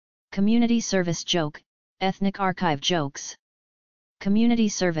Community service joke, ethnic archive jokes. Community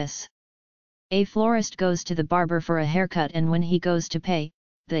service. A florist goes to the barber for a haircut, and when he goes to pay,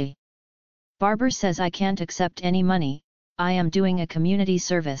 the barber says, "I can't accept any money, I am doing a community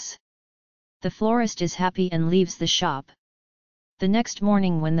service." The florist is happy and leaves the shop. The next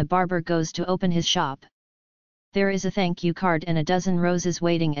morning when the barber goes to open his shop, there is a thank you card and a dozen roses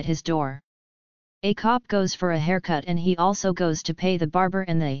waiting at his door. A cop goes for a haircut and he also goes to pay the barber,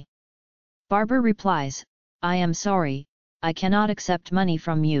 and the barber replies, "I am sorry, I cannot accept money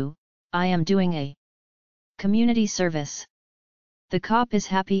from you, I am doing a community service." The cop is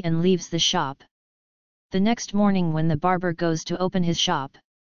happy and leaves the shop. The next morning when the barber goes to open his shop,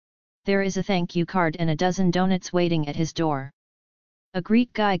 there is a thank you card and a dozen donuts waiting at his door. A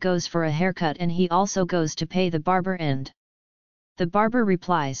Greek guy goes for a haircut and he also goes to pay the barber, and the barber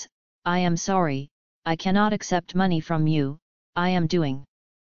replies, "I am sorry, I cannot accept money from you, I am doing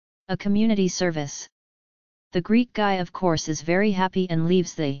a community service." The Greek guy of course is very happy and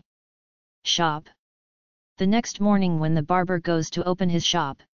leaves the shop. The next morning when the barber goes to open his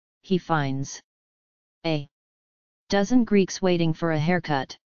shop, he finds a dozen Greeks waiting for a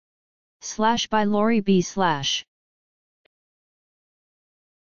haircut. / by Lori B. /